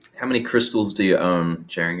How many crystals do you own,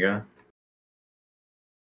 Jeringa?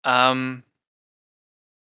 Um,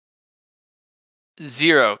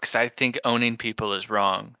 0, because I think owning people is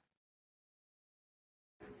wrong.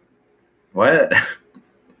 What?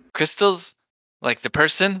 Crystals, like the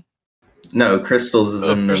person? No, crystals is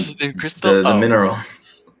in Person in crystal? the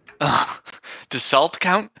minerals. Oh. Does salt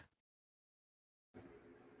count?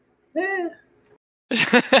 Eh.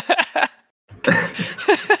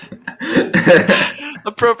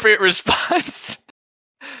 Appropriate response.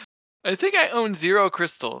 I think I own 0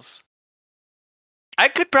 crystals. I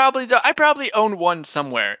probably own one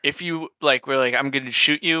somewhere. If you were like, I'm going to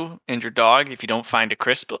shoot you and your dog if you don't find a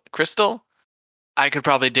crystal, I could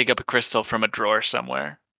probably dig up a crystal from a drawer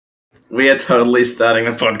somewhere. We are totally starting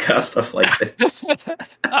the podcast off like this.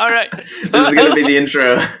 All right. This is going to be the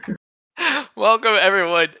intro. Welcome,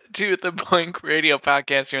 everyone, to the Boink Radio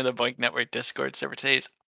Podcast here on the Boink Network Discord server. Today's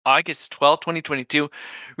August 12th, 2022.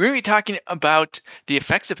 We're going to be talking about the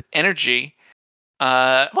effects of energy.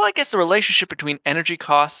 I guess the relationship between energy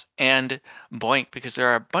costs and Boink, because there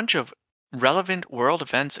are a bunch of relevant world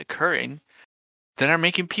events occurring that are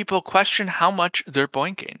making people question how much they're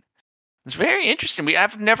boinking. It's very interesting.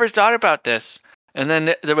 I've never thought about this. And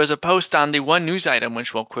then there was a post on the one news item,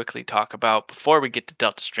 which we'll quickly talk about before we get to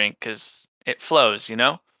Delta Strink, because it flows, you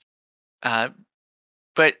know?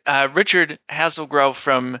 But Richard Hazelgrove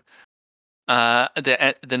from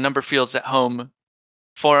the Number Fields at Home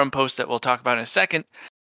forum post that we'll talk about in a second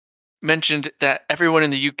mentioned that everyone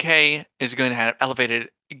in the UK is going to have elevated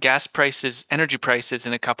gas prices, energy prices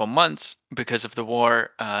in a couple months because of the war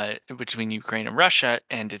between Ukraine and Russia.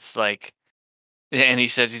 And it's like, and he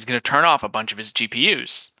says he's going to turn off a bunch of his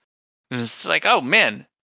GPUs. And it's like, oh man,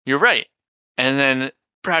 you're right. And then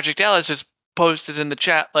Project Alice just posted in the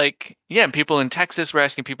chat, like, yeah, people in Texas were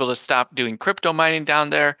asking people to stop doing crypto mining down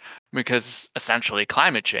there because essentially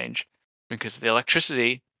climate change, because the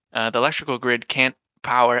electrical grid can't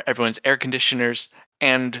power everyone's air conditioners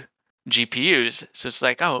and GPUs. So it's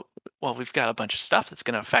like, oh, well, we've got a bunch of stuff that's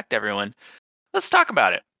going to affect everyone. Let's talk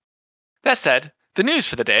about it. That said, the news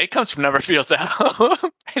for the day comes from Number Fields at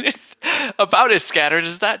Home, and it's about as scattered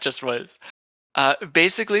as that just was.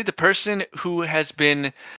 Basically, the person who has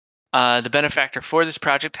been the benefactor for this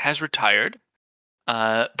project has retired,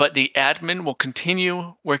 but the admin will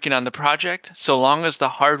continue working on the project so long as the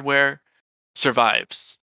hardware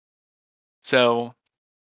survives. So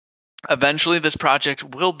eventually this project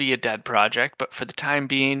will be a dead project, but for the time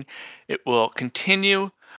being, it will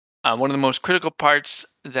continue. One of the most critical parts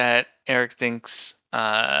that Eric thinks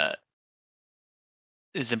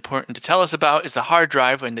is important to tell us about is the hard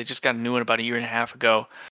drive, and they just got a new one about a year and a half ago.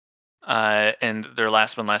 And their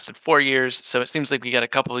last one lasted 4 years. So it seems like we got a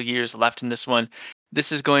couple of years left in this one.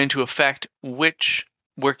 This is going to affect which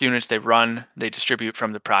work units they distribute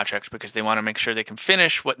from the project, because they want to make sure they can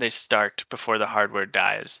finish what they start before the hardware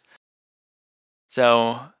dies.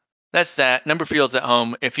 So that's that. Number Fields at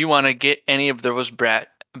Home. If you want to get any of those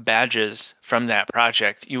badges from that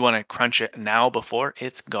project, you want to crunch it now before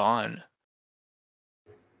it's gone.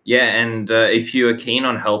 Yeah, and if you are keen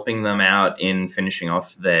on helping them out in finishing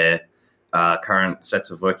off their current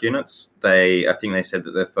sets of work units, I think they said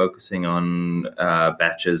that they're focusing on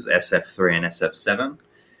batches SF3 and SF7.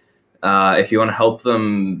 If you want to help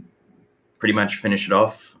them pretty much finish it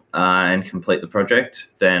off and complete the project,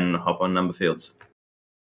 then hop on Number Fields.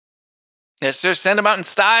 Yes, sir. Send them out in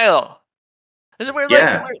style. We're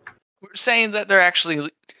saying that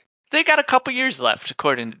they got a couple years left,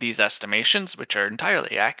 according to these estimations, which are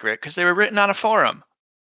entirely accurate because they were written on a forum.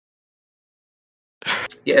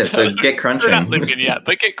 Yeah, so get crunching. We're not leaving yet,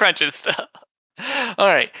 but get crunching still. All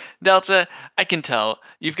right, Delta, I can tell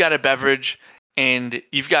you've got a beverage and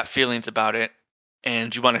you've got feelings about it,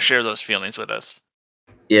 and you want to share those feelings with us.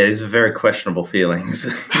 Yeah, these are very questionable feelings.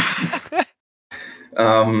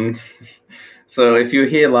 So if you were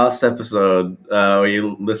here last episode, or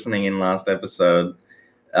you're listening in last episode,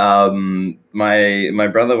 my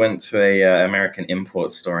brother went to a American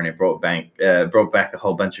import store and he brought back a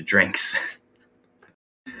whole bunch of drinks.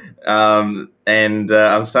 And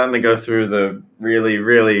I'm starting to go through the really,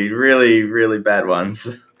 really, really, really bad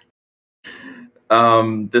ones.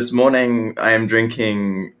 This morning I am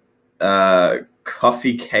drinking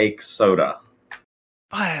coffee cake soda.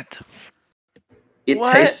 What? It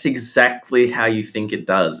tastes exactly how you think it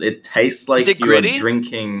does. It tastes like you gritty? are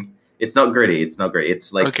drinking. It's not gritty. It's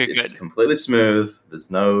like it's completely smooth.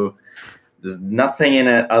 There's nothing in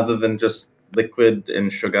it other than just liquid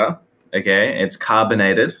and sugar. Okay, it's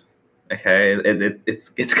carbonated. Okay,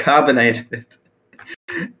 it's carbonated,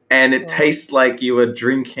 and it tastes like you are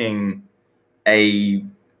drinking a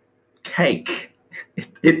cake.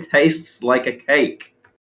 It tastes like a cake.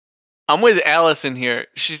 I'm with Allison here.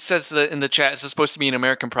 She says that in the chat it's supposed to be an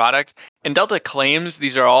American product, and Delta claims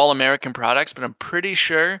these are all American products, but I'm pretty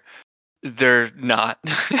sure they're not.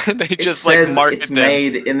 They It just like says market it's them.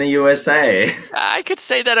 made in the USA. I could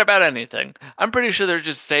say that about anything. I'm pretty sure they're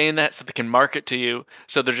just saying that so they can market to you.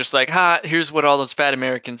 So they're just like, here's what all those fat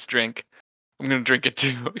Americans drink. I'm gonna drink it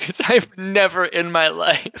too, because I've never in my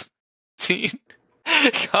life seen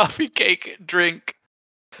coffee cake drink.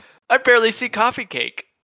 I barely see coffee cake.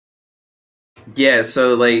 Yeah,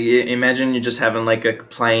 so like imagine you're just having like a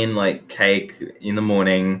plain like cake in the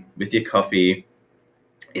morning with your coffee.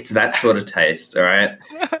 It's that sort of taste, all right?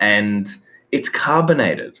 And it's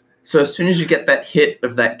carbonated. So as soon as you get that hit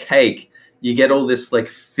of that cake, you get all this like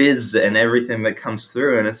fizz and everything that comes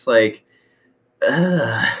through, and it's like,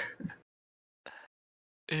 ugh.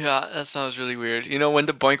 Yeah, that sounds really weird. You know, when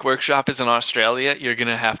the Boink Workshop is in Australia, you're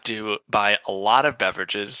gonna have to buy a lot of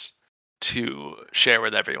beverages to share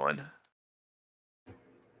with everyone.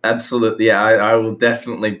 Absolutely, yeah. I will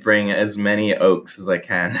definitely bring as many oaks as I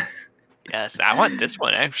can. Yes, I want this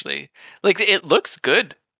one actually. Like it looks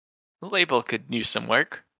good. The label could use some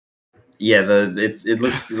work. Yeah,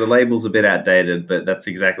 the label's a bit outdated, but that's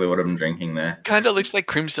exactly what I'm drinking there. Kind of looks like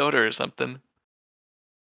cream soda or something.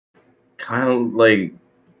 Kind of like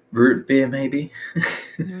root beer, maybe.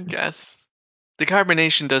 I guess the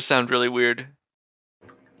carbonation does sound really weird.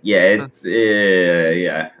 Yeah, it's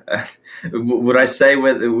yeah. Would I say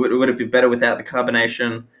would it be better without the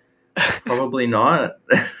carbonation? Probably not.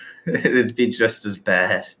 It'd be just as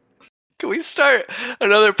bad. Can we start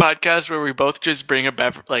another podcast where we both just bring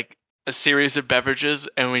a series of beverages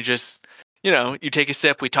and we just, you take a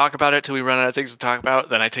sip, we talk about it till we run out of things to talk about,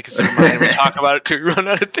 then I take a sip of mine and we talk about it till we run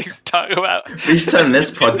out of things to talk about. We should turn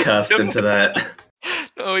this podcast into that.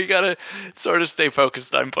 No, you gotta sort of stay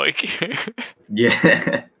focused on Boink.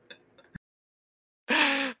 Yeah.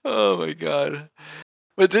 Oh my god.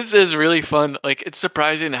 But this is really fun. Like, it's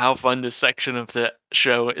surprising how fun this section of the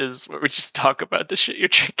show is where we just talk about the shit you're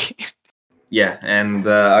drinking. Yeah, and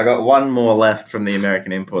I got one more left from the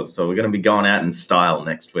American Import Store. We're going to be going out in style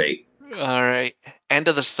next week. All right. End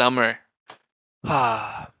of the summer.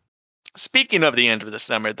 Speaking of the end of the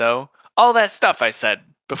summer, though, all that stuff I said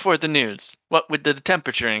before the news, what with the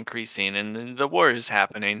temperature increasing and the war is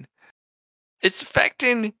happening, it's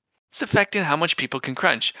affecting how much people can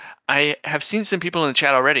crunch. I have seen some people in the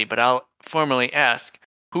chat already, but I'll formally ask,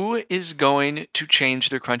 who is going to change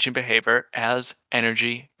their crunching behavior as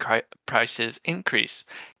energy prices increase?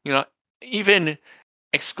 Even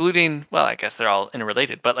excluding, well, I guess they're all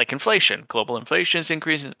interrelated, but like inflation, global inflation is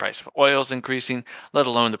increasing, the price of oil is increasing, let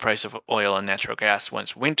alone the price of oil and natural gas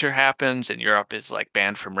once winter happens and Europe is like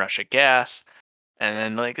banned from Russia gas. And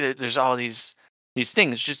then like there's all these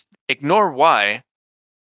things. Just ignore why.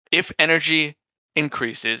 If energy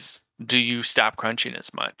increases, do you stop crunching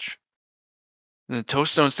as much? And the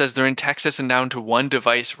Toaststone says they're in Texas and down to one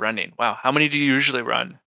device running. Wow, how many do you usually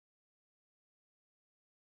run?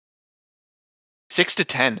 6 to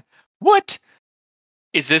 10. What?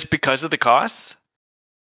 Is this because of the costs?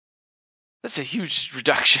 That's a huge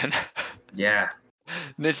reduction. Yeah.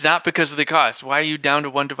 It's not because of the cost. Why are you down to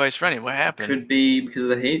one device running? What happened? Could be because of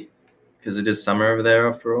the heat. Because it is summer over there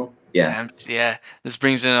after all. Yeah. Temps, yeah. This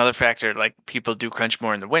brings in another factor. Like people do crunch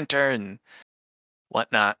more in the winter and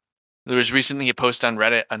whatnot. There was recently a post on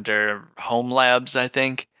Reddit under Home Labs, I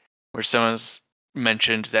think, where someone's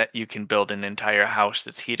mentioned that you can build an entire house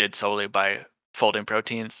that's heated solely by folding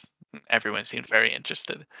proteins. Everyone seemed very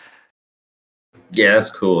interested. Yeah, that's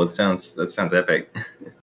cool. That sounds epic.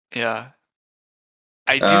 Yeah.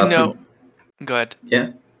 I do know. Go ahead.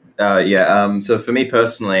 Yeah. Yeah. So for me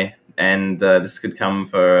personally, and this could come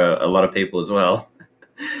for a lot of people as well,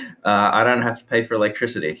 I don't have to pay for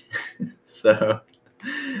electricity. So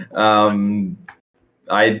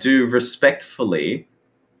I do respectfully,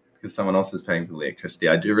 because someone else is paying for the electricity,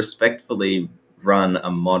 I do respectfully run a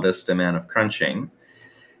modest amount of crunching.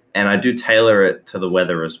 And I do tailor it to the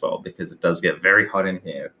weather as well, because it does get very hot in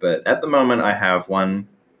here. But at the moment, I have 1,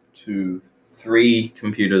 2, 3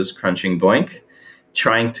 computers crunching Boink,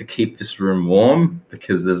 trying to keep this room warm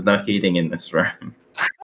because there's no heating in this room.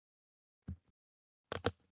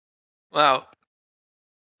 Wow.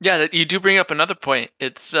 Yeah, you do bring up another point.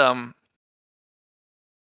 It's I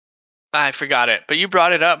forgot it, but you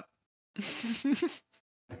brought it up.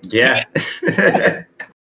 Yeah.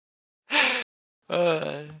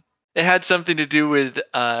 It had something to do with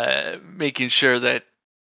making sure that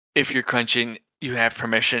if you're crunching, you have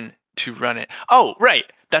permission to run it. Oh, right.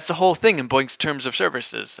 That's the whole thing in Boink's terms of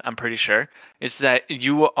services, I'm pretty sure. It's that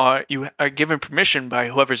you are given permission by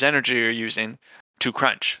whoever's energy you're using to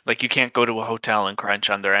crunch. Like you can't go to a hotel and crunch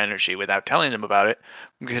on their energy without telling them about it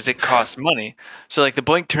because it costs money. So like the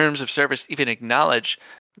BOINC terms of service even acknowledge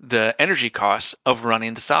the energy costs of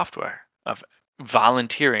running the software, of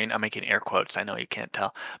volunteering. I'm making air quotes. I know you can't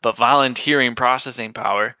tell, but volunteering processing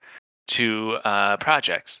power to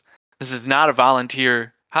projects. This is not a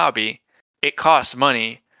volunteer hobby. It costs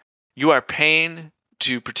money. You are paying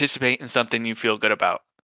to participate in something you feel good about.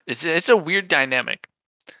 It's a weird dynamic,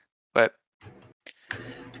 but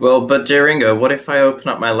Well, but Jeringo, what if I open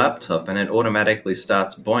up my laptop and it automatically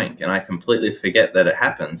starts BOINC and I completely forget that it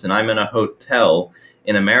happens, and I'm in a hotel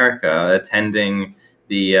in America attending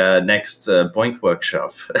the next BOINC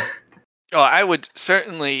workshop? I would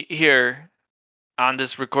certainly here on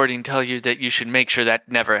this recording tell you that you should make sure that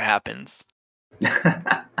never happens.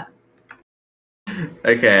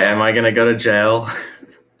 Okay, am I gonna go to jail?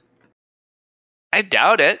 I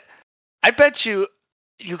doubt it. I bet you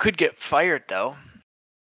could get fired though.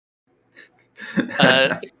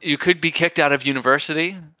 You could be kicked out of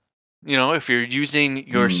university. You know, if you're using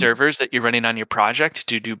your servers that you're running on your project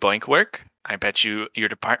to do BOINC work, I bet you your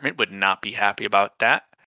department would not be happy about that.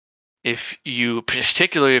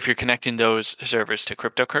 Particularly if you're connecting those servers to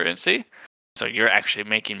cryptocurrency, so you're actually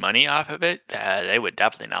making money off of it, they would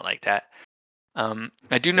definitely not like that.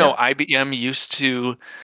 I do know IBM used to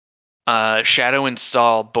shadow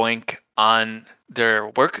install BOINC on their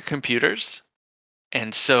work computers,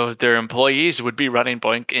 and so their employees would be running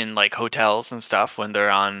BOINC in like hotels and stuff when they're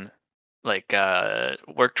on like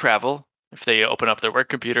work travel. If they open up their work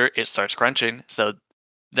computer, it starts crunching. So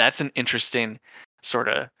that's an interesting sort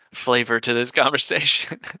of flavor to this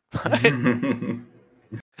conversation.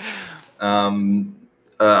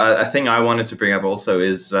 A thing I wanted to bring up also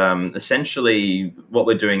is essentially what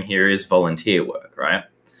we're doing here is volunteer work, right?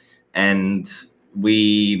 And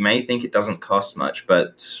we may think it doesn't cost much,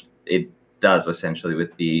 but it does essentially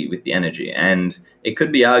with the energy. And it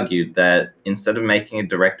could be argued that instead of making a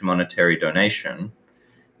direct monetary donation,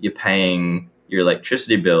 you're paying your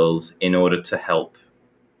electricity bills in order to help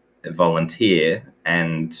volunteer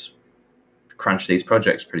and crunch these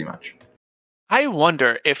projects pretty much. I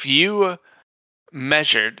wonder if you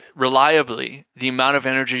measured reliably the amount of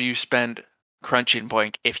energy you spend crunching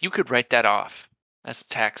BOINC, if you could write that off as a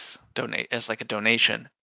tax as like a donation.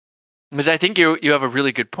 Because I think you have a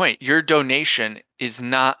really good point. Your donation is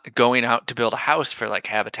not going out to build a house for like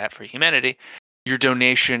Habitat for Humanity. Your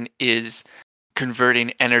donation is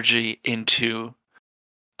converting energy into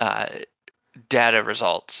data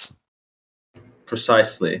results.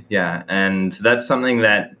 Precisely, yeah. And that's something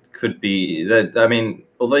that could be, that I mean,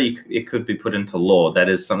 although it could be put into law, that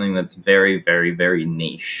is something that's very, very, very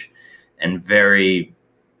niche and very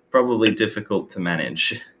probably difficult to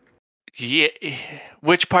manage. Yeah,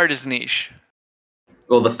 which part is niche?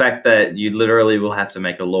 Well, the fact that you literally will have to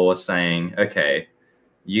make a law saying, okay,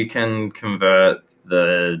 you can convert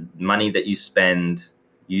the money that you spend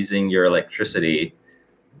using your electricity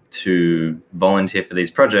to volunteer for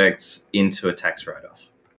these projects into a tax write-off.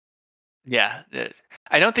 Yeah,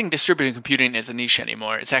 I don't think distributed computing is a niche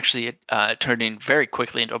anymore. It's actually turning very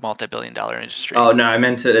quickly into a multi-billion-dollar industry. Oh no, I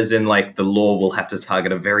meant it as in like the law will have to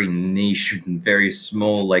target a very niche and very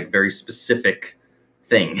small, like very specific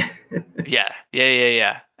thing.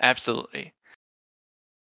 Yeah, absolutely.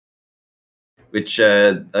 Which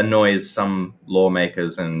annoys some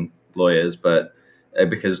lawmakers and lawyers, but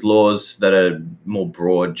because laws that are more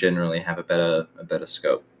broad generally have a better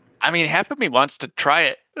scope. I mean, half of me wants to try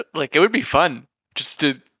it. Like, it would be fun just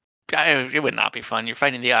to. It would not be fun. You're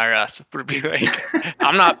fighting the IRS. It would be like,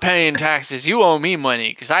 I'm not paying taxes. You owe me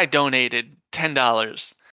money because I donated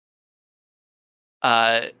 $10.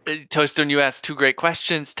 Toaststone, you asked two great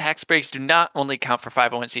questions. Tax breaks do not only count for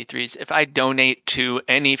 501c3s. If I donate to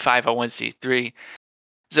any 501c3,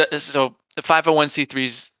 so the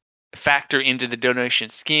 501c3s factor into the donation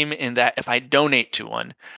scheme in that if I donate to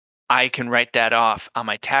one, I can write that off on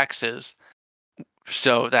my taxes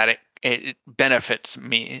so that it benefits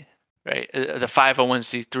me, right? The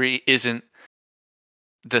 501c3 isn't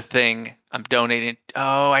the thing I'm donating.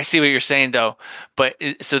 Oh, I see what you're saying though. But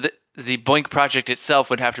so the BOINC project itself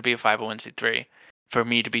would have to be a 501c3 for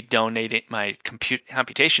me to be donating my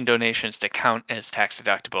computation donations to count as tax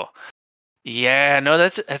deductible. Yeah, no,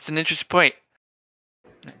 that's an interesting point.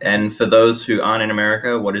 And for those who aren't in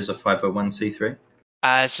America, what is a 501c3?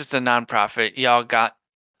 It's just a nonprofit. Y'all got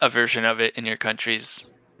a version of it in your countries,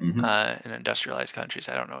 in industrialized countries.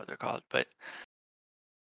 I don't know what they're called, but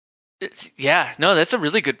that's a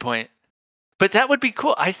really good point. But that would be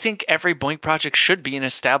cool. I think every BOINC project should be an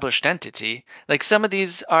established entity. Like some of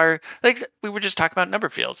these are, like we were just talking about number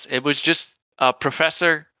fields. It was just a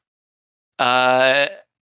professor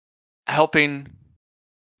helping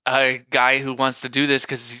a guy who wants to do this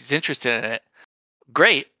because he's interested in it,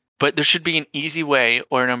 great. But there should be an easy way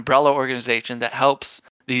or an umbrella organization that helps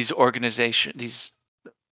these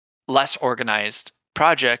less organized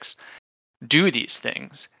projects do these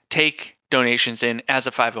things. Take donations in as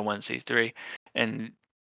a 501c3 and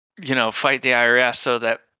fight the IRS so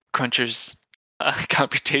that Cruncher's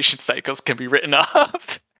computation cycles can be written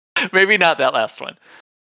off. Maybe not that last one.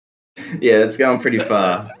 Yeah, it's going pretty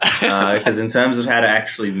far. Because in terms of how to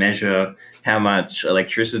actually measure how much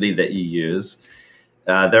electricity that you use,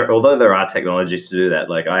 although there are technologies to do that,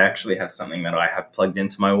 like I actually have something that I have plugged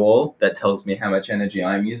into my wall that tells me how much energy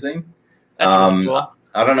I'm using. That's really cool.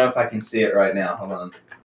 I don't know if I can see it right now. Hold on.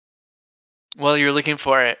 Well, you're looking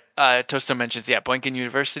for it. Toasto mentions, Boinkin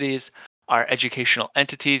universities are educational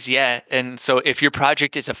entities, and so if your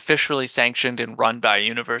project is officially sanctioned and run by a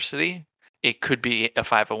university, it could be a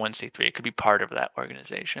 501c3. It could be part of that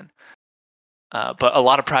organization. But a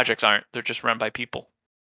lot of projects aren't. They're just run by people.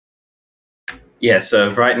 Yeah, so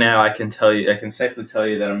right now I can safely tell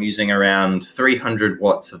you that I'm using around 300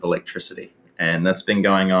 watts of electricity, and that's been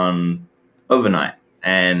going on overnight,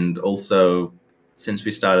 and also since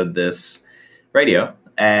we started this radio,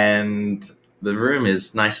 and the room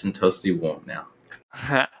is nice and toasty warm now.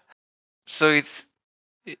 So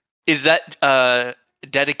is that a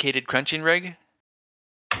dedicated crunching rig?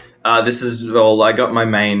 I got my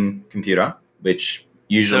main computer, which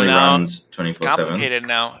usually runs 24/7. It's complicated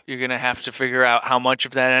now. You're going to have to figure out how much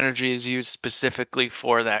of that energy is used specifically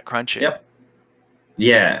for that crunching. Yep.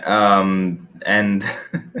 Yeah. And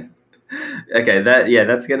okay,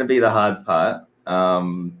 that's going to be the hard part.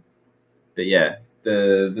 But yeah,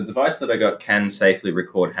 the device that I got can safely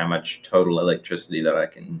record how much total electricity that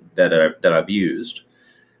I've used.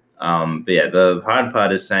 But yeah, the hard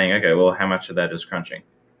part is saying, okay, well, how much of that is crunching?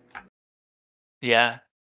 Yeah.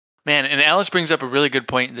 Man, and Alice brings up a really good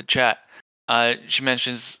point in the chat. She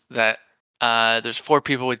mentions that there's 4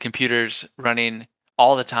 people with computers running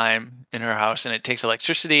all the time in her house, and it takes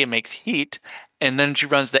electricity, it makes heat, and then she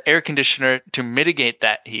runs the air conditioner to mitigate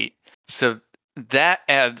that heat. So that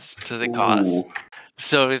adds to the cost.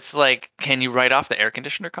 So it's like, can you write off the air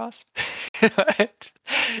conditioner cost?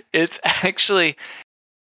 It's actually,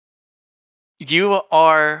 you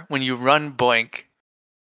are, when you run Boink,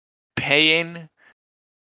 paying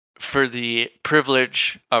for the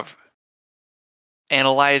privilege of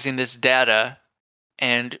analyzing this data,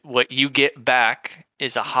 and what you get back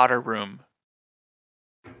is a hotter room.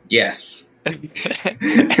 Yes.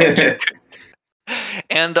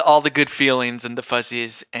 And all the good feelings and the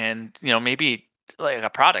fuzzies, and maybe like a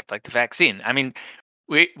product like the vaccine. I mean,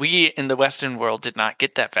 we in the Western world did not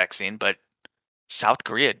get that vaccine, but South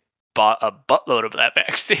Korea bought a buttload of that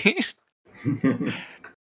vaccine.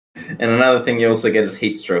 And another thing you also get is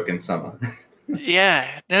heat stroke in summer.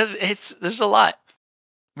 Yeah, there's a lot,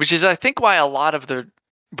 which is I think why a lot of the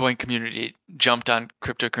Boink community jumped on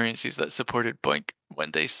cryptocurrencies that supported Boink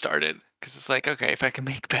when they started, because it's like, okay, if I can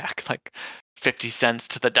make back like 50 cents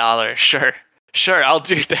to the dollar, sure, I'll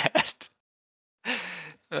do that.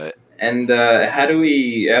 And how do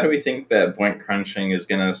we think that Boink crunching is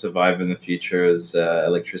going to survive in the future as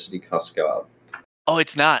electricity costs go up? Oh,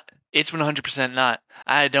 it's not. It's 100% not.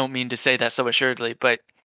 I don't mean to say that so assuredly, but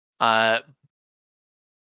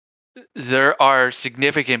there are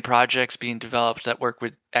significant projects being developed that work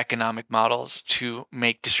with economic models to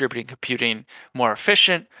make distributed computing more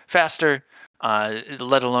efficient, faster,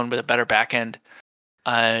 let alone with a better backend.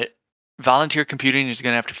 Volunteer computing is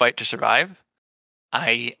going to have to fight to survive.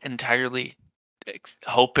 I entirely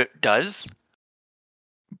hope it does,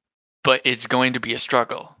 but it's going to be a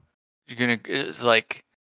struggle. It's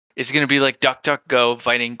going to be like DuckDuckGo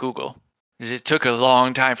fighting Google. It took a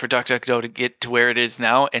long time for DuckDuckGo to get to where it is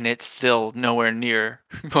now, and it's still nowhere near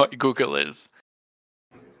what Google is.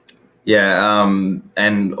 Yeah,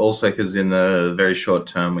 and also because in the very short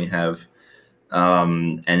term we have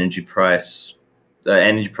energy prices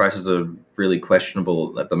are really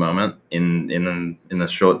questionable at the moment in the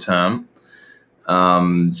short term.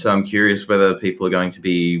 So I'm curious whether people are going to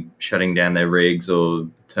be shutting down their rigs or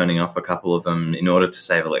turning off a couple of them in order to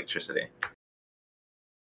save electricity.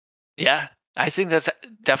 Yeah, I think that's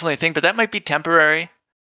definitely a thing, but that might be temporary.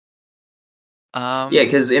 Yeah,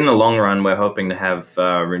 because in the long run, we're hoping to have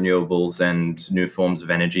renewables and new forms of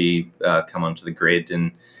energy come onto the grid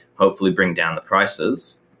and hopefully bring down the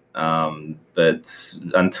prices. But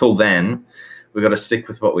until then, we've got to stick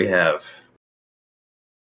with what we have.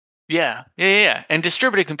 Yeah. And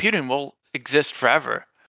distributed computing will exist forever.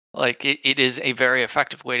 Like it is a very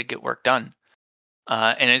effective way to get work done.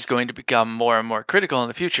 and it's going to become more and more critical in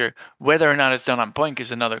the future. Whether or not it's done on BOINC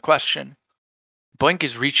is another question. BOINC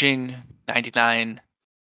is reaching 99,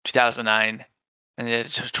 2009, and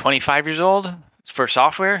it's 25 years old for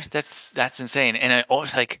software. That's insane. And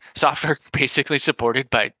like software basically supported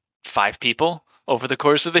by 5 people over the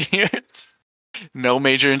course of the years. No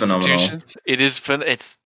major It's phenomenal. institutions. It is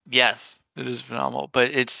yes, it is phenomenal, but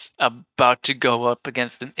it's about to go up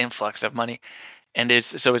against an influx of money, and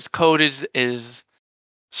its code is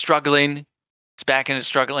struggling. It's back into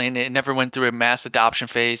struggling. It never went through a mass adoption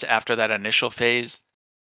phase after that initial phase.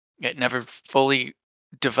 It never fully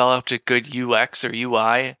developed a good UX or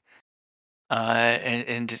UI,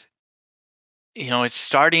 and it's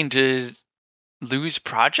starting to lose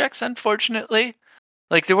projects, unfortunately.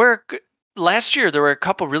 Like last year, there were a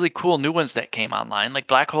couple really cool new ones that came online, like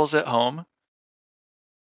Black Holes at Home.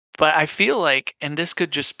 But I feel like, and this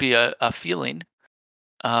could just be a feeling,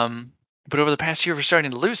 but over the past year, we're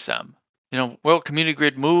starting to lose some. World Community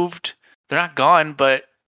Grid moved. They're not gone, but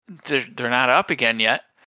they're not up again yet.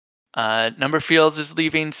 Number Fields is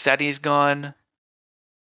leaving. SETI's gone.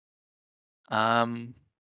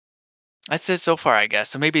 That's it so far, I guess.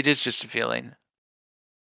 So maybe it is just a feeling.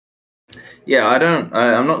 Yeah,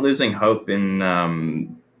 I'm not losing hope in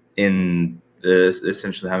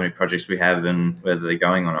essentially how many projects we have and whether they're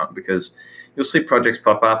going or not, because you'll see projects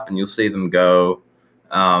pop up and you'll see them go.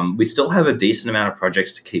 We still have a decent amount of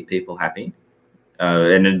projects to keep people happy,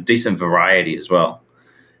 and a decent variety as well.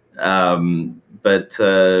 But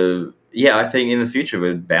I think in the future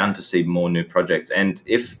we're bound to see more new projects. And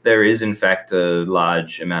if there is in fact a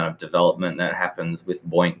large amount of development that happens with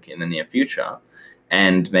BOINC in the near future,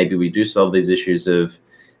 and maybe we do solve these issues of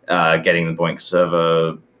getting the BOINC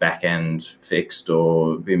server backend fixed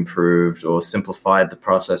or improved or simplified the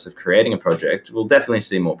process of creating a project, we'll definitely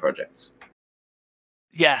see more projects.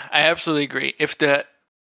 Yeah, I absolutely agree. If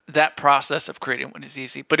that process of creating one is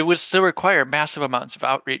easy, but it would still require massive amounts of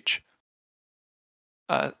outreach.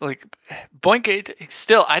 Like BOINC,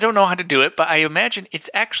 still, I don't know how to do it, but I imagine it's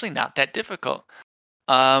actually not that difficult.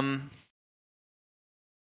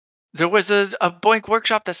 There was a BOINC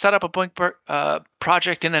workshop that set up a BOINC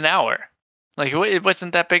project in an hour. Like it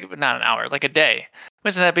wasn't that big, not an hour, like a day. It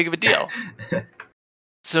wasn't that big of a deal.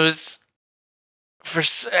 So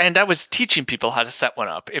and that was teaching people how to set one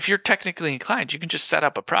up. If you're technically inclined, you can just set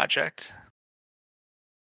up a project.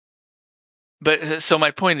 But so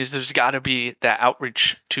my point is, there's got to be that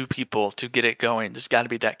outreach to people to get it going. There's got to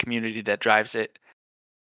be that community that drives it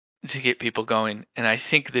to get people going. And I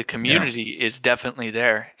think the community is definitely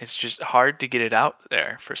there. It's just hard to get it out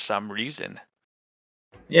there for some reason.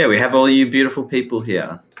 Yeah, we have all you beautiful people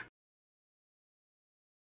here.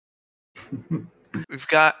 We've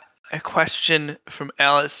got a question from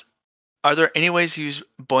Alice. Are there any ways to use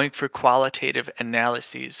BOINC for qualitative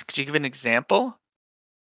analyses? Could you give an example?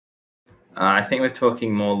 I think we're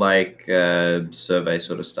talking more like survey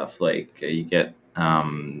sort of stuff. Like you get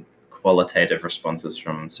qualitative responses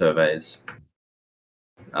from surveys.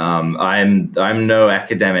 I'm no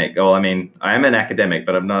academic. Well, I mean, I am an academic,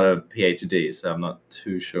 but I'm not a PhD, so I'm not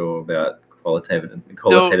too sure about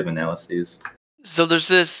qualitative analyses. So there's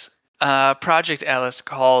this project, Alice,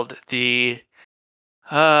 called the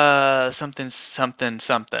something.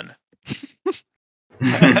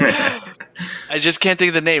 I just can't think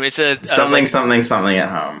of the name. It's a something at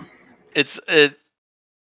home. It's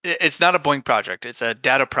not a BOINC project. It's a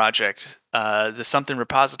data project. The something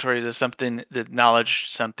repository, the knowledge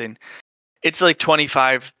something. It's like 20,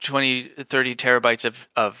 30 terabytes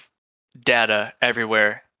of data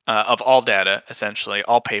everywhere, of all data, essentially,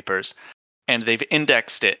 all papers. And they've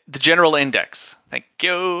indexed it. The general index. Thank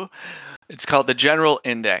you. It's called the general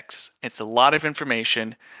index. It's a lot of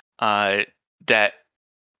information that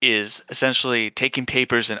is essentially taking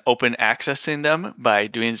papers and open accessing them by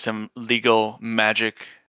doing some legal magic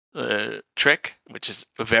trick, which is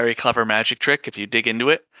a very clever magic trick if you dig into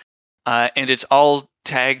it. And it's all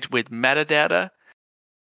tagged with metadata,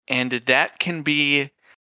 and that can be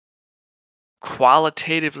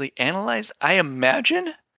qualitatively analyzed, I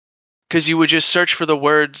imagine, because you would just search for the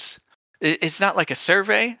words. It's not like a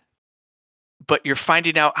survey, but you're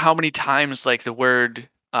finding out how many times like the word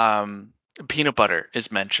peanut butter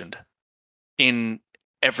is mentioned in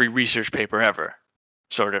every research paper ever,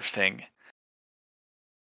 sort of thing.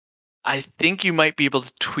 I think you might be able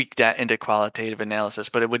to tweak that into qualitative analysis,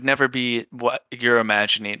 but it would never be what you're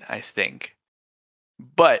imagining, I think.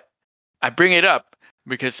 But I bring it up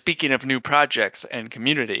because, speaking of new projects and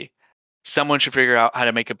community, someone should figure out how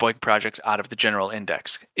to make a BOINC project out of the general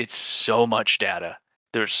index. It's so much data.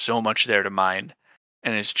 There's so much there to mine.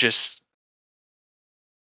 And it's just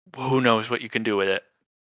who knows what you can do with it.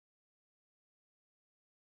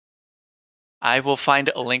 I will find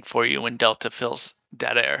a link for you when Delta fills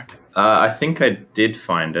dead air. I think I did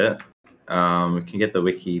find it. We can get the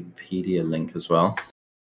Wikipedia link as well.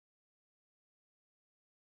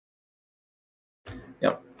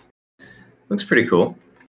 Yep. Looks pretty cool.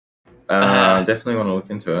 Definitely want to look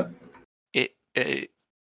into it. It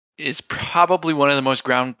is probably one of the most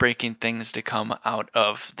groundbreaking things to come out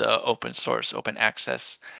of the open source, open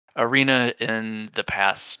access arena in the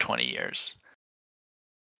past 20 years.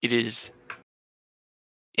 It is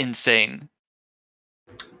insane.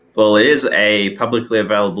 Well, it is a publicly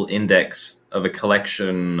available index of a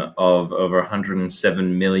collection of over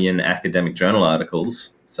 107 million academic journal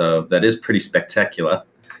articles. So that is pretty spectacular.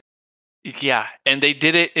 Yeah, and they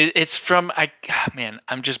did it. It's from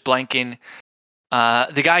I'm just blanking.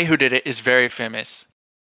 The guy who did it is very famous.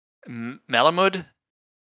 Malamud?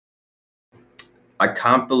 I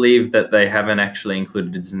can't believe that they haven't actually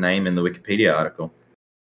included his name in the Wikipedia article.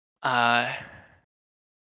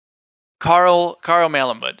 Carl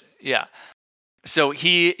Malamud. Yeah. So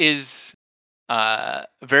he is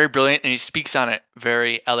very brilliant, and he speaks on it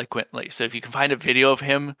very eloquently. So if you can find a video of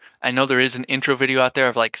him, I know there is an intro video out there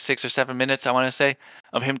of like 6 or 7 minutes, I want to say,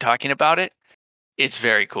 of him talking about it. It's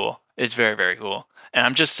very cool. It's very, very cool. And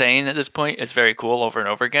I'm just saying at this point, it's very cool over and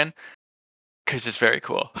over again because it's very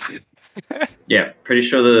cool. Yeah, pretty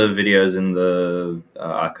sure the video's in the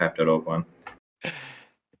archive.org one.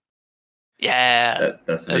 Yeah.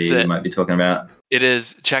 That's the video you might be talking about. It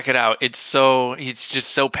is. Check it out. He's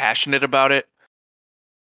just so passionate about it.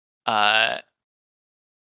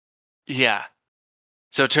 Yeah.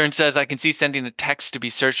 So Turn says, I can see sending a text to be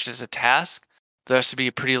searched as a task. There has to be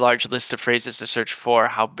a pretty large list of phrases to search for.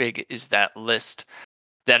 How big is that list?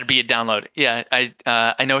 That'd be a download. Yeah,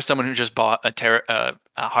 I know someone who just bought a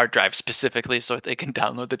hard drive specifically so they can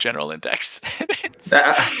download the general index.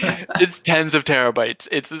 It's tens of terabytes.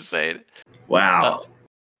 It's insane. Wow.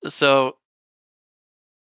 So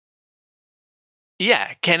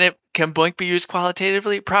yeah, can BOINC be used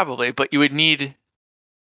qualitatively? Probably, but you would need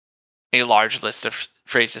a large list of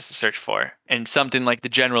phrases to search for, and something like the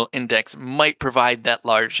general index might provide that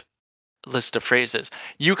large list of phrases.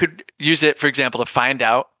 You could use it, for example, to find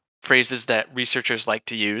out phrases that researchers like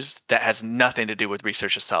to use that has nothing to do with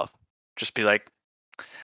research itself. Just be like,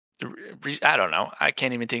 I don't know. I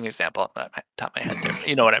can't even think of an example off the top of my head there.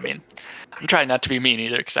 You know what I mean? I'm trying not to be mean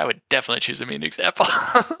either, because I would definitely choose a mean example.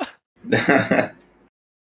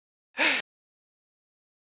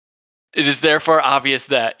 It is therefore obvious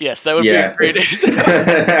that, yes, that would be a great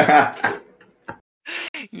example.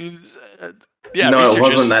 No, it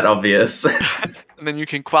wasn't that obvious. And then you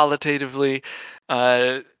can qualitatively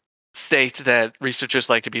state that researchers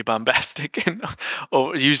like to be bombastic and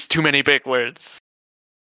use too many big words.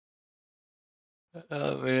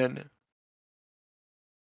 Oh, man.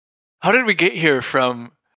 How did we get here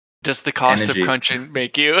from does the cost of crunching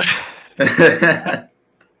make you?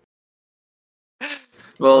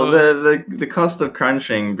 Well, the cost of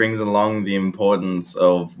crunching brings along the importance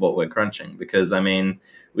of what we're crunching. Because, I mean,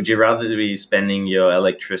 would you rather be spending your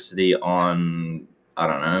electricity on, I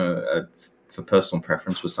don't know, for personal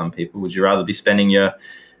preference for some people, would you rather be spending your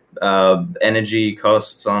energy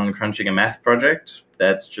costs on crunching a math project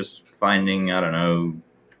that's just finding, I don't know,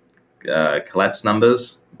 Collatz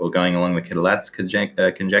numbers or going along the Collatz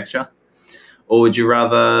conjecture? Or would you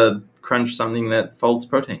rather crunch something that folds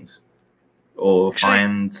proteins? Or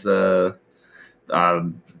finds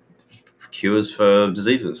cures for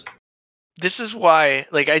diseases. This is why,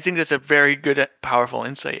 I think that's a very good, powerful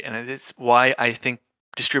insight, and it is why I think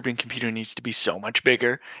distributed computing needs to be so much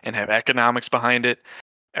bigger and have economics behind it,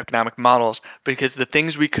 economic models, because the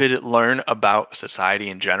things we could learn about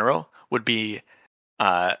society in general would be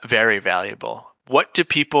very valuable. What do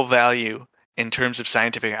people value in terms of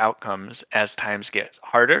scientific outcomes as times get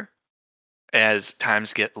harder? As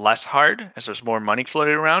times get less hard, as there's more money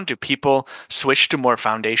floating around, do people switch to more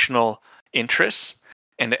foundational interests?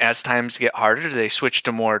 And as times get harder, do they switch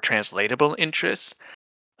to more translatable interests?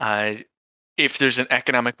 If there's an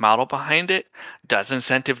economic model behind it, does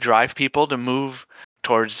incentive drive people to move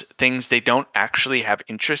towards things they don't actually have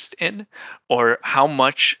interest in? Or how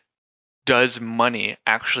much does money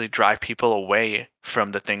actually drive people away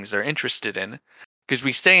from the things they're interested in? Because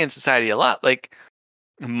we say in society a lot,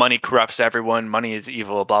 money corrupts everyone, money is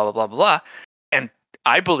evil, blah, blah, blah, blah. And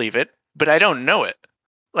I believe it, but I don't know it.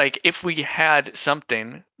 If we had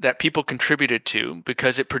something that people contributed to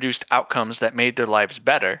because it produced outcomes that made their lives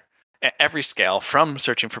better at every scale, from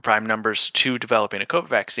searching for prime numbers to developing a COVID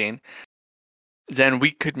vaccine, then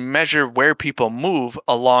we could measure where people move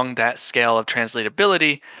along that scale of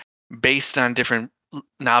translatability based on different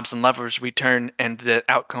knobs and levers we turn, and the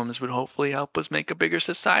outcomes would hopefully help us make a bigger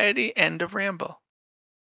society. End of ramble.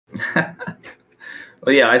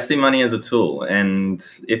 Well, yeah, I see money as a tool, and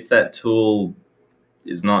if that tool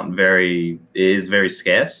is very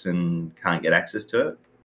scarce and can't get access to it,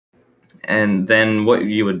 and then what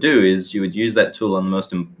you would do is you would use that tool on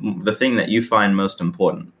the thing that you find most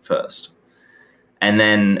important first, and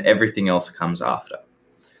then everything else comes after.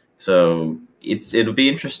 So it'll be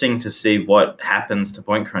interesting to see what happens to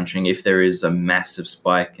point crunching if there is a massive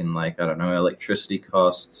spike in, like, I don't know, electricity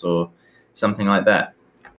costs or something like that.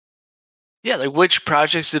 Yeah, like which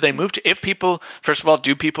projects do they move to? If people, first of all,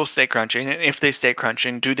 do people stay crunching? And if they stay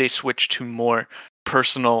crunching, do they switch to more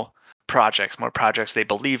personal projects, more projects they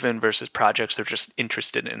believe in versus projects they're just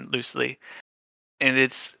interested in loosely? And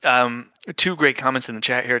it's two great comments in the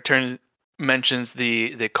chat here. Turn mentions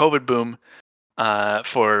the COVID boom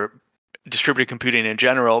for distributed computing in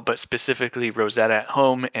general, but specifically Rosetta at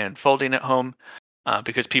home and folding at home,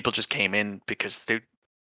 because people just came in because they,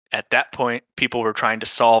 at that point, people were trying to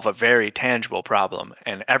solve a very tangible problem,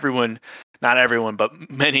 and not everyone,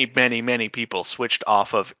 but many people switched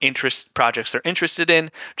off of projects they're interested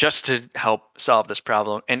in just to help solve this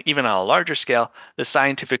problem. And even on a larger scale, the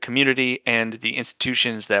scientific community and the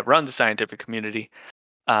institutions that run the scientific community,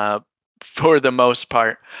 for the most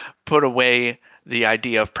part, put away the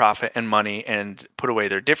idea of profit and money and put away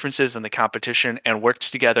their differences in the competition and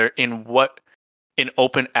worked together in what an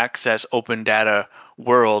open access, open data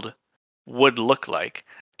world would look like.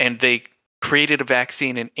 And they created a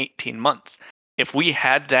vaccine in 18 months. If we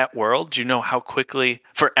had that world, do you know how quickly,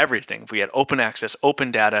 for everything, if we had open access, open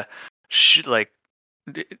data,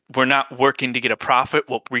 we're not working to get a profit,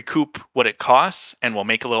 we'll recoup what it costs and we'll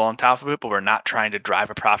make a little on top of it, but we're not trying to drive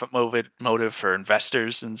a profit motive for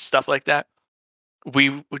investors and stuff like that.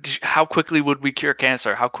 How quickly would we cure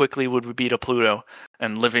cancer? How quickly would we beat a Pluto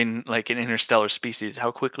and living like an interstellar species?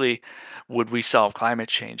 How quickly would we solve climate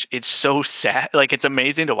change? It's so sad. Like, it's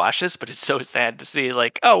amazing to watch this, but it's so sad to see,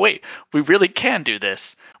 like, oh wait, we really can do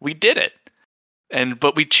this. We did it.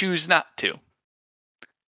 But we choose not to.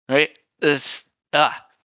 Right?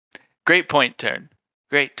 Great point, Turn.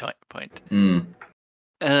 Great point. And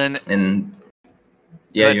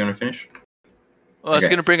yeah, you want to finish? Well, I was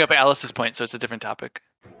going to bring up Alice's point, so it's a different topic.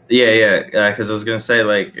 Yeah, because I was going to say,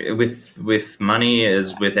 like, with money,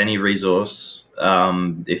 as with any resource,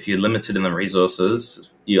 if you're limited in the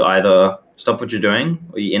resources, you either stop what you're doing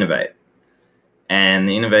or you innovate. And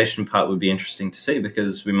the innovation part would be interesting to see,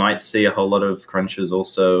 because we might see a whole lot of crunchers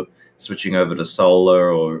also switching over to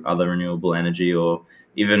solar or other renewable energy, or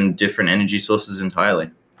even different energy sources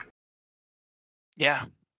entirely. Yeah.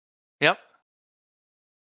 Yep.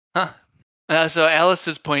 Huh. So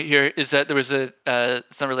Alice's point here is that there was it's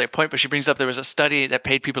not really a point, but she brings up there was a study that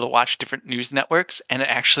paid people to watch different news networks, and it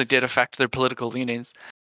actually did affect their political leanings.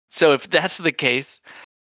 So if that's the case,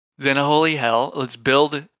 then holy hell, let's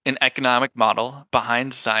build an economic model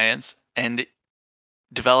behind science and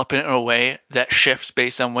develop it in a way that shifts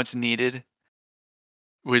based on what's needed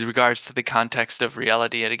with regards to the context of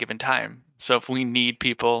reality at a given time. So if we need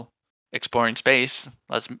people exploring space,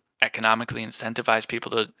 let's economically incentivize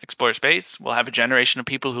people to explore space. We'll have a generation of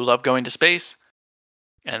people who love going to space.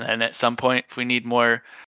 And then at some point, if we need more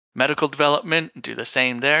medical development, do the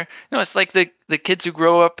same there. It's like the kids who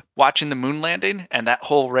grow up watching the moon landing and that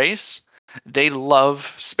whole race, they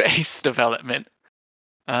love space development.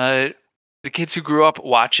 The kids who grew up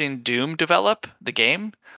watching Doom develop, the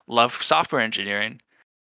game, love software engineering.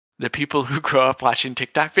 The people who grow up watching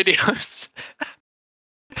TikTok videos.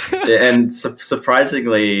 And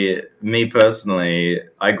surprisingly, me personally,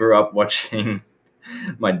 I grew up watching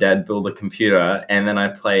my dad build a computer, and then I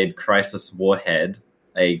played Crisis Warhead,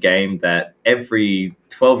 a game that every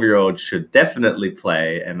 12-year-old should definitely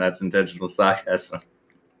play, and that's intentional sarcasm.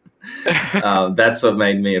 That's what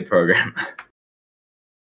made me a programmer.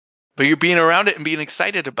 But you're being around it and being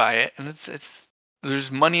excited by it, and it's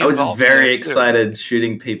there's money involved. I was very excited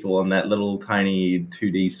shooting people on that little tiny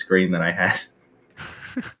 2D screen that I had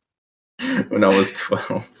when I was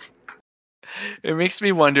 12. It makes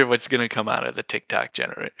me wonder what's going to come out of the TikTok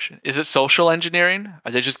generation. Is it social engineering?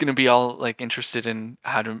 Are they just going to be all like interested in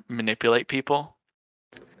how to manipulate people?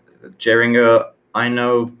 Jeringer, I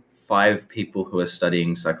know 5 people who are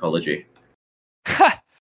studying psychology.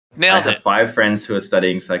 Nailed it. I have 5 friends who are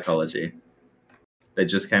studying psychology. They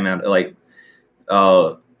just came out, like,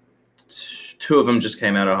 2 of them just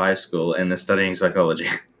came out of high school, and they're studying psychology.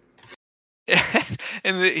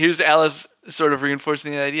 And here's Alice sort of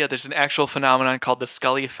reinforcing the idea. There's an actual phenomenon called the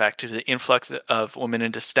Scully effect, due to the influx of women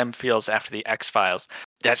into STEM fields after the X-Files.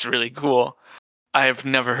 That's really cool. I have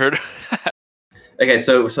never heard of that. Okay,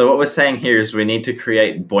 so what we're saying here is we need to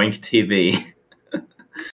create Boink TV.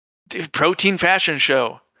 Dude, protein fashion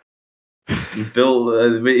show.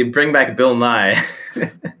 We bring back Bill Nye.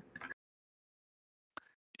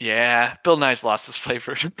 Yeah, Bill Nye's lost his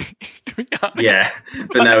flavor to me, to be honest. Yeah,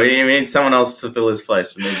 but no, we need someone else to fill his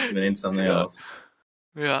place. We need something else.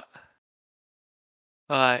 Yeah.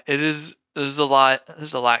 There's a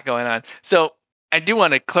lot going on. So I do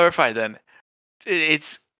want to clarify then.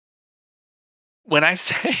 It's when I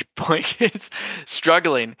say Boink is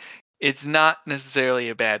struggling, it's not necessarily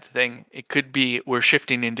a bad thing. It could be we're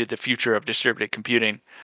shifting into the future of distributed computing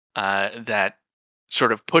that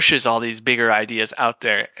sort of pushes all these bigger ideas out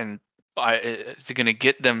there, and is going to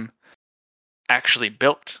get them actually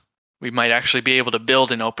built. We might actually be able to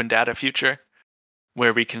build an open data future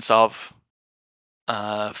where we can solve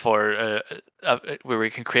where we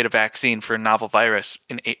can create a vaccine for a novel virus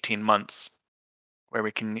in 18 months, where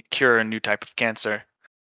we can cure a new type of cancer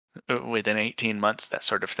within 18 months, that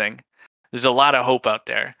sort of thing. There's a lot of hope out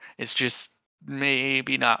there. It's just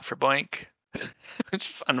maybe not for Boink, which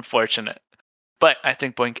is unfortunate. But I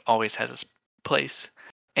think Boink always has its place,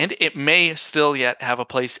 and it may still yet have a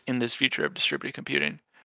place in this future of distributed computing.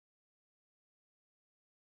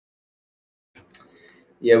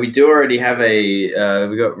 Yeah, we do already have we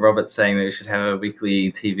got Robert saying that we should have a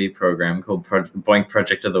weekly TV program called Boink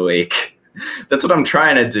Project of the Week. That's what I'm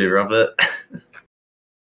trying to do, Robert.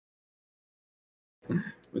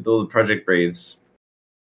 With all the project briefs.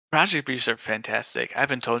 Project briefs are fantastic. I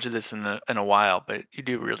haven't told you this in a while, but you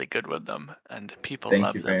do really good with them, and people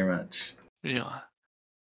love them. Thank you very much. Yeah.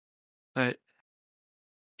 But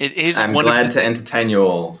it is. I'm glad to entertain you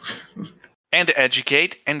all. And to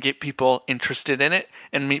educate and get people interested in it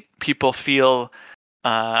and make people feel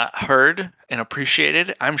heard and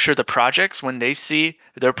appreciated. I'm sure the projects, when they see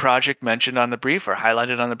their project mentioned on the brief or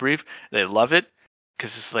highlighted on the brief, they love it,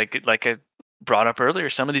 because it's like I brought up earlier,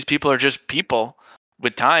 some of these people are just people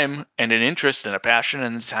with time and an interest and a passion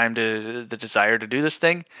and the desire to do this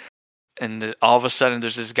thing. And all of a sudden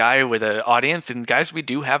there's this guy with an audience, and guys, we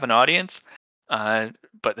do have an audience,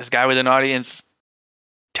 but this guy with an audience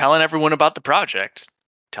telling everyone about the project,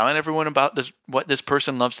 telling everyone about what this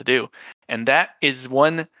person loves to do. And that is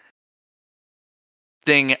one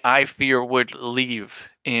thing I fear would leave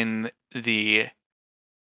in the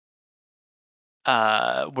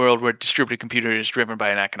world where distributed computing is driven by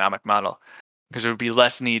an economic model, because there would be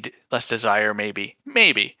less desire, maybe,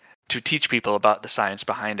 to teach people about the science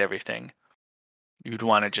behind everything. You'd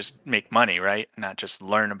want to just make money, right? Not just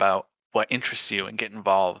learn about what interests you and get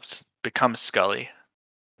involved, become Scully.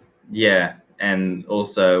 Yeah, and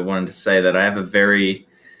also wanted to say that I have a very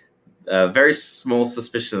small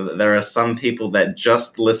suspicion that there are some people that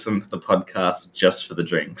just listen to the podcast just for the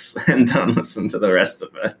drinks and don't listen to the rest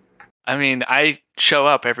of it. I mean, I show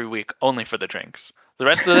up every week only for the drinks. The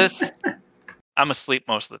rest of this, I'm asleep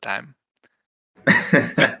most of the time.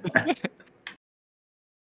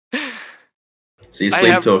 So you're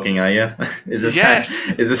sleep talking, are you? Is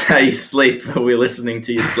this how you sleep? Are we listening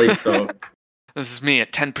to you sleep talk? This is me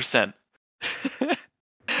at 10%.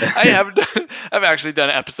 I've actually done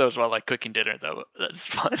episodes while like cooking dinner, though. That's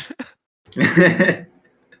fun.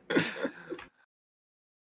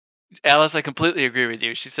 Alice, I completely agree with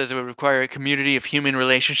you. She says it would require a community of human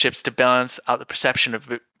relationships to balance out the perception of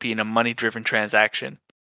it being a money-driven transaction.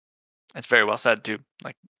 That's very well said, too.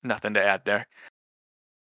 Like, nothing to add there.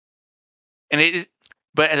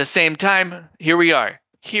 But at the same time, here we are.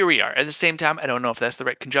 At the same time, I don't know if that's the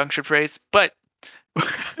right conjunction phrase, but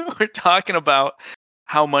we're talking about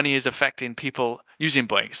how money is affecting people using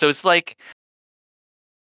Boink. So it's like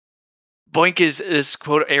Boink is this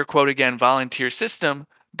quote, air quote again, volunteer system,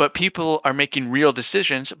 but people are making real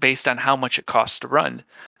decisions based on how much it costs to run.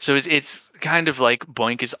 So it's kind of like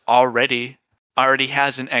Boink is already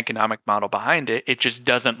has an economic model behind it. It just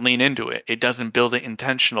doesn't lean into it. It doesn't build it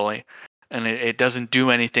intentionally, and it doesn't do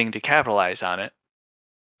anything to capitalize on it.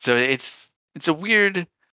 So it's a weird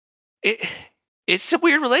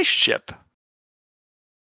relationship.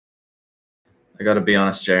 I gotta be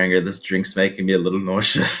honest, Jeringer, this drink's making me a little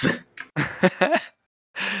nauseous.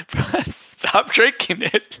 Stop drinking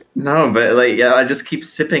it. No, but I just keep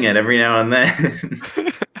sipping it every now and then.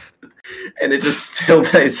 And it just still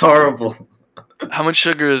tastes horrible. How much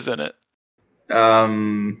sugar is in it?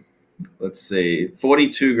 Let's see,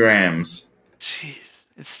 42 grams. Jeez,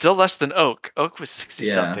 it's still less than Oak. Oak was 60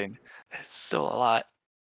 something. It's still a lot.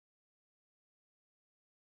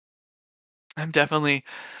 I'm definitely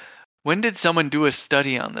When did someone do a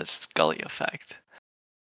study on the Scully effect?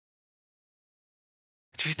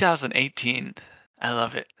 2018. I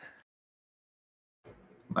love it.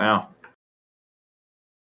 Wow.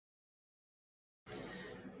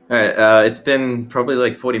 All right, it's been probably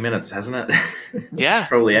like 40 minutes, hasn't it? Yeah, Should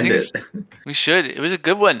probably I end think it. we should. It was a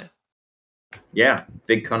good one. Yeah,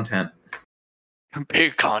 big content.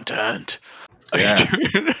 Big content. Are Yeah.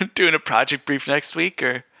 you doing a project brief next week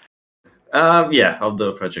or? Yeah, I'll do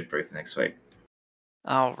a project brief next week.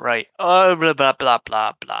 All right. Oh, blah blah blah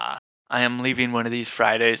blah blah. I am leaving one of these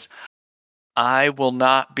Fridays. I will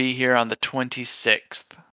not be here on the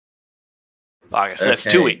 26th of August. So that's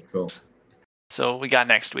 2 weeks. Cool. So we got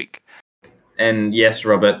next week. And yes,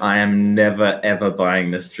 Robert, I am never ever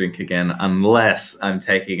buying this drink again unless I'm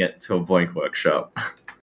taking it to a Boink workshop.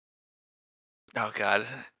 Oh God.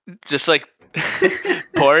 Just like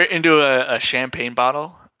pour it into a champagne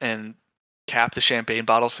bottle and cap the champagne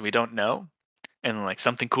bottle so we don't know. And like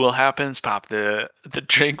something cool happens, pop the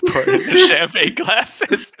drink, pour it in the champagne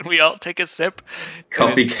glasses, and we all take a sip.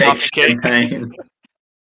 Coffee cake champagne.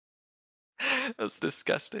 That's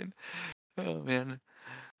disgusting. Oh man.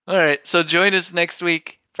 All right, so join us next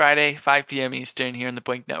week, Friday, 5 p.m. Eastern, here in the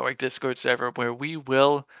Boink Network Discord server, where we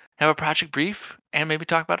will have a project brief and maybe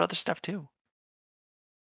talk about other stuff too.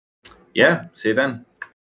 Yeah, see you then.